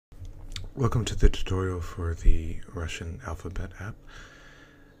Welcome to the tutorial for the Russian alphabet app.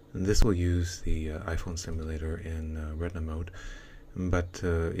 And this will use the iPhone simulator in Retina mode, but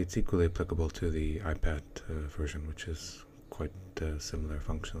it's equally applicable to the iPad version, which is quite similar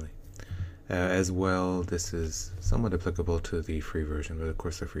functionally. As well, this is somewhat applicable to the free version, but of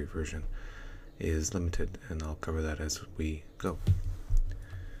course the free version is limited, and I'll cover that as we go.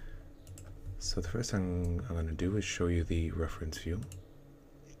 So the first thing I'm going to do is show you the reference view.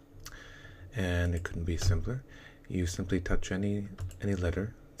 And it couldn't be simpler. You simply touch any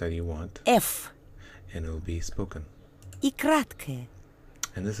letter that you want, F. and it will be spoken. И краткое.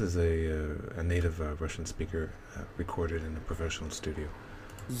 And this is a native Russian speaker recorded in a professional studio.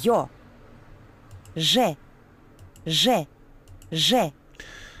 Ё. Ж. Ж. Ж.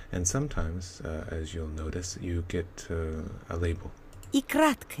 And sometimes, as you'll notice, you get a label, И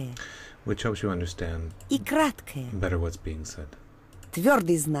краткое. which helps you understand И краткое. better what's being said.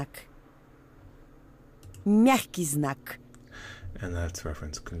 Твердый знак. Мягкий знак. And that's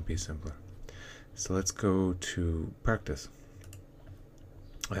reference. Couldn't be simpler. So let's go to practice.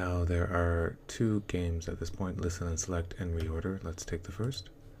 Now there are two games at this point, listen and select and reorder. Let's take the first.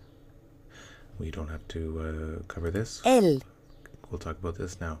 We don't have to cover this. L. We'll talk about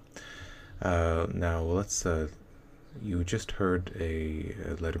this now. Now let's, you just heard a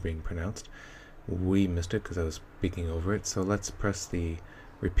letter being pronounced. We missed it because I was speaking over it. So let's press the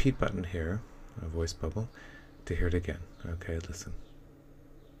repeat button here, a voice bubble, to hear it again. Okay, listen.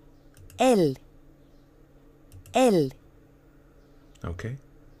 L. L. Okay.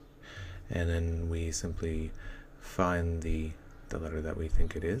 And then we simply find the letter that we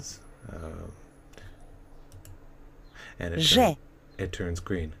think it is. And it turns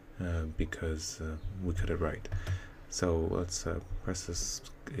green because we got it right. So let's press this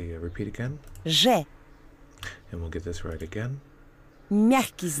repeat again. Ж. And we'll get this right again.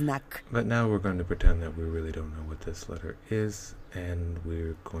 Мягкий знак. But now we're going to pretend that we really don't know what this letter is, and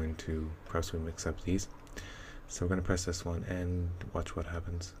we're going to, perhaps we mix up these. So we're going to press this one and watch what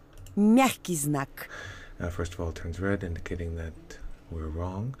happens. Мягкий знак. First of all, it turns red, indicating that we're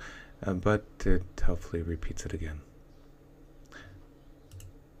wrong, but it helpfully repeats it again.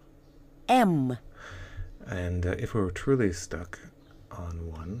 М. And if we're truly stuck on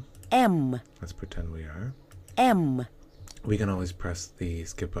one, М. let's pretend we are, М. we can always press the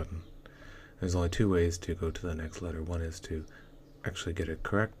skip button. There's only two ways to go to the next letter. One is to actually get it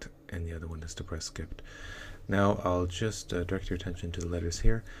correct, and the other one is to press skipped. Now I'll just direct your attention to the letters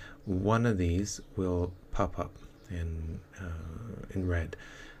here. One of these will pop up in red.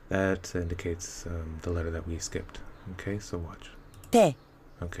 That indicates the letter that we skipped. Okay, so watch. Т.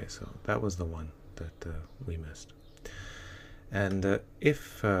 Okay, so that was the one that we missed. And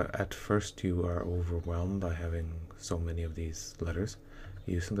if at first you are overwhelmed by having so many of these letters,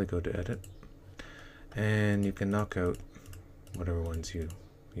 you simply go to edit, and you can knock out whatever ones you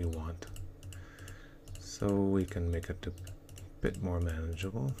want. So we can make it a bit more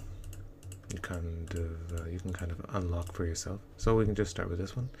manageable. You can kind of unlock for yourself. So we can just start with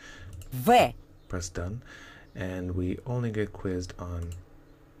this one. В. Press done, and we only get quizzed on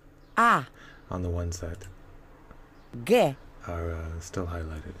А. the ones that Г. are still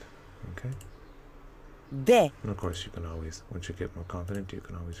highlighted. Okay. Д. And of course, you can always, once you get more confident, you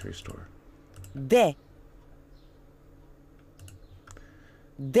can always restore. Д.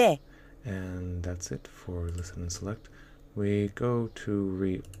 Д. And that's it for listen and select. We go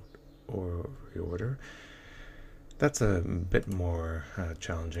to reorder. That's a bit more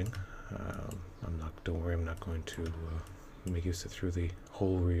challenging. Don't worry, I'm not going to make you sit through the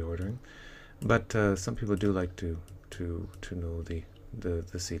whole reordering. But some people do like to know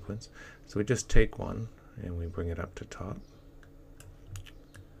the sequence. So we just take one and we bring it up to top.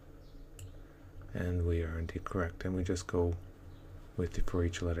 And we are indeed correct. And we just go for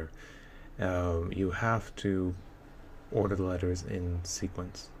each letter. You have to order the letters in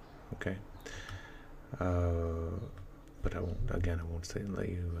sequence, okay? But I won't let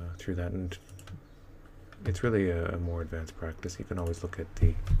you through that. And it's really a more advanced practice. You can always look at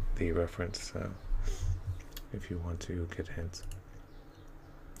the reference if you want to get hints.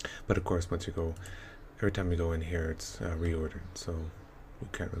 But of course, every time you go in here, it's reordered, so you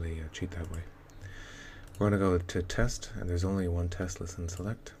can't really cheat that way. We're going to go to test, and there's only one test, listen and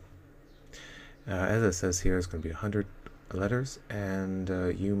select. As it says here, it's going to be 100 letters, and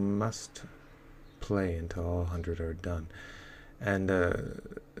you must play until all 100 are done. And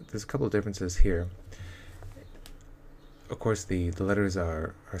there's a couple of differences here. Of course, the letters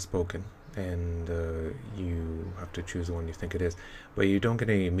are spoken, and you have to choose the one you think it is, but you don't get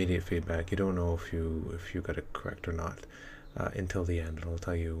any immediate feedback. You don't know if you got it correct or not. until the end. It'll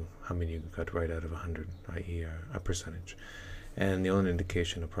tell you how many you got right out of 100, i.e. A percentage. And the only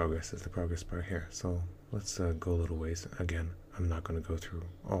indication of progress is the progress bar here. So let's go a little ways. Again, I'm not going to go through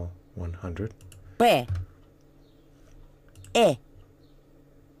all 100. P. E.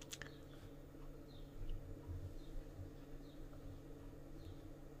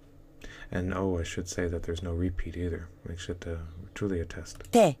 And oh, I should say that there's no repeat either. Makes it truly a test.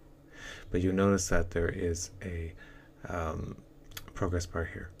 T. But you notice that there is a progress bar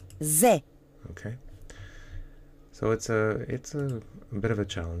here. Z. Okay. So it's a bit of a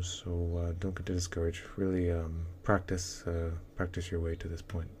challenge. So don't get discouraged. Really practice your way to this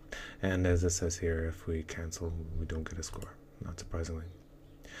point. And as it says here, if we cancel, we don't get a score. Not surprisingly.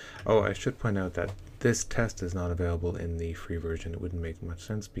 Oh, I should point out that this test is not available in the free version. It wouldn't make much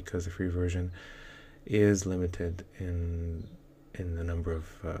sense because the free version is limited in the number of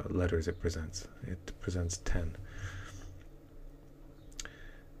letters it presents. It presents 10.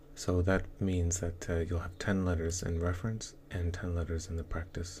 So that means that you'll have 10 letters in reference and 10 letters in the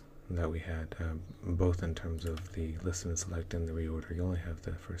practice that we had, both in terms of the listen and select and the reorder. You only have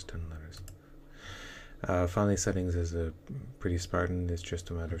the first 10 letters. Finally, settings is pretty Spartan. It's just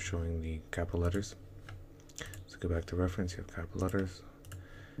a matter of showing the capital letters. So go back to reference, you have capital letters.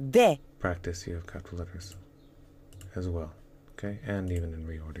 D. Practice, you have capital letters as well. Okay, and even in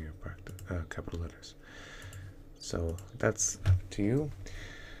reorder, you have capital letters. So that's up to you.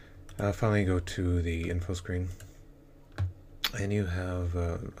 Finally, go to the info screen, and you have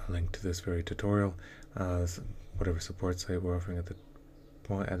a link to this very tutorial, whatever support site we're offering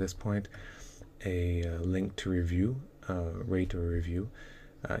at this point, a link to review, rate or review,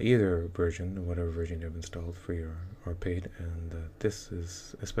 either version, whatever version you have installed, free or paid, and this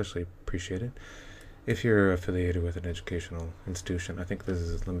is especially appreciated if you're affiliated with an educational institution. I think this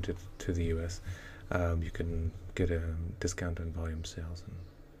is limited to the US. You can get a discount on volume sales, and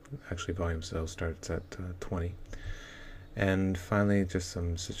actually volume sales starts at 20. And finally, just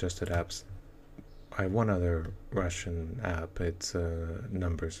some suggested apps. I have one other Russian app. It's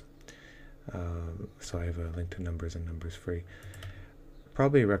Numbers. So I have a link to Numbers and Numbers free.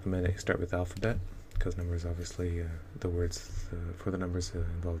 Probably recommend that you start with alphabet, because numbers, obviously, the words for the numbers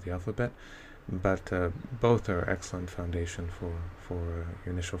involve the alphabet. But both are excellent foundation for your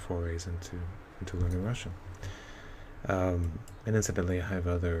initial forays into learning Russian. And incidentally, I have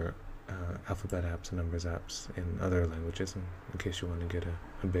other alphabet apps and numbers apps in other languages, in case you want to get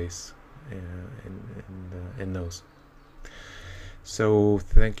a base in those. So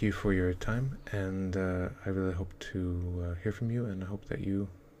thank you for your time, and I really hope to hear from you, and I hope that you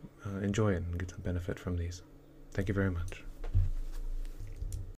enjoy it and get some benefit from these. Thank you very much.